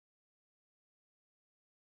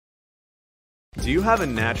Do you have a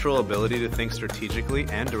natural ability to think strategically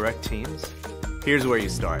and direct teams? Here's where you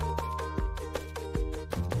start.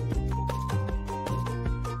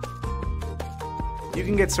 You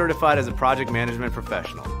can get certified as a project management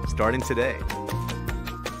professional, starting today.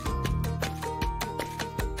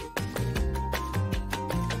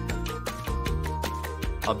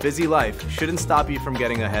 A busy life shouldn't stop you from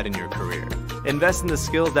getting ahead in your career. Invest in the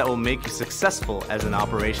skills that will make you successful as an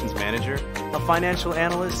operations manager, a financial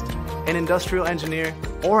analyst, an industrial engineer,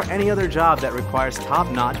 or any other job that requires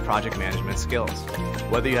top-notch project management skills.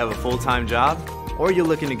 Whether you have a full-time job or you're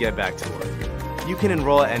looking to get back to work, you can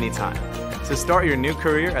enroll at any time. So start your new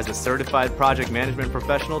career as a certified project management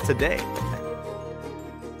professional today.